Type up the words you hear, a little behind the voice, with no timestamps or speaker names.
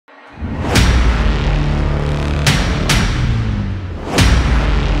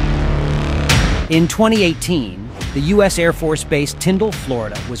In 2018, the U.S. Air Force Base Tyndall,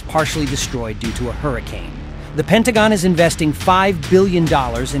 Florida, was partially destroyed due to a hurricane. The Pentagon is investing $5 billion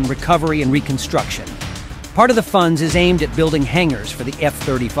in recovery and reconstruction. Part of the funds is aimed at building hangars for the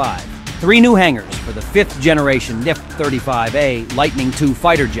F-35. 3 new hangars for the 5th generation F-35A Lightning II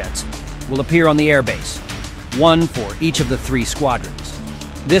fighter jets will appear on the airbase, one for each of the 3 squadrons.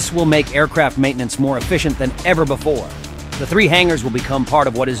 This will make aircraft maintenance more efficient than ever before. The 3 hangars will become part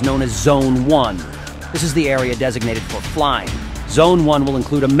of what is known as Zone 1. This is the area designated for flying. Zone 1 will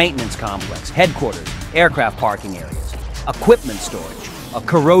include a maintenance complex, headquarters, aircraft parking areas, equipment storage, a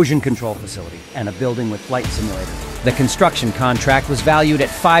corrosion control facility, and a building with flight simulators. The construction contract was valued at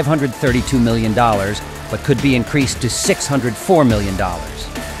 $532 million, but could be increased to $604 million.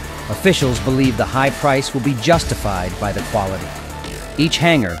 Officials believe the high price will be justified by the quality. Each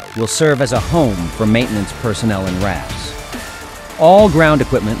hangar will serve as a home for maintenance personnel and rafts. All ground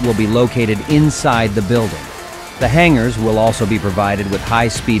equipment will be located inside the building. The hangars will also be provided with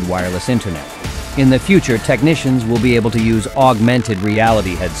high-speed wireless internet. In the future, technicians will be able to use augmented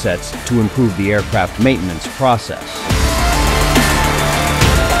reality headsets to improve the aircraft maintenance process.